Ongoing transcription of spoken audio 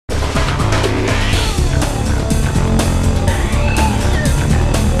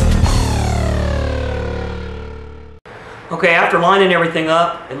Okay, after lining everything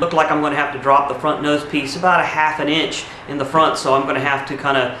up, it looked like I'm going to have to drop the front nose piece about a ½ inch in the front, so I'm going to have to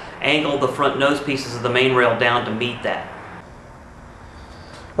kind of angle the front nose pieces of the main rail down to meet that.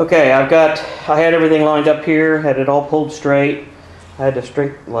 Okay, I had everything lined up here, had it all pulled straight. I had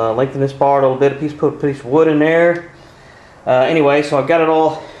to lengthen this bar a little bit, put a piece of wood in there. Anyway, so I've got it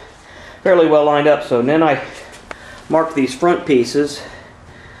all fairly well lined up, so then I marked these front pieces,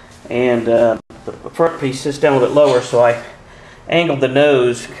 and the front piece sits down a little bit lower, so I angled the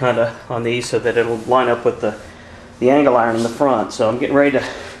nose kind of on these so that it'll line up with the angle iron in the front. So I'm getting ready to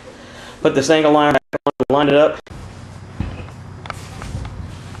put this angle iron back on and line it up.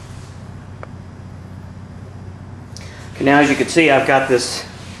 Okay, now as you can see, I've got this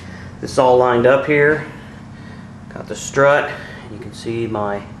all lined up here. Got the strut. You can see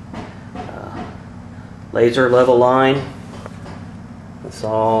my laser level line. This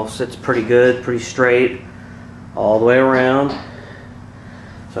all sits pretty good, pretty straight all the way around.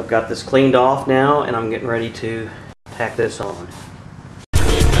 So I've got this cleaned off now, and I'm getting ready to tack this on.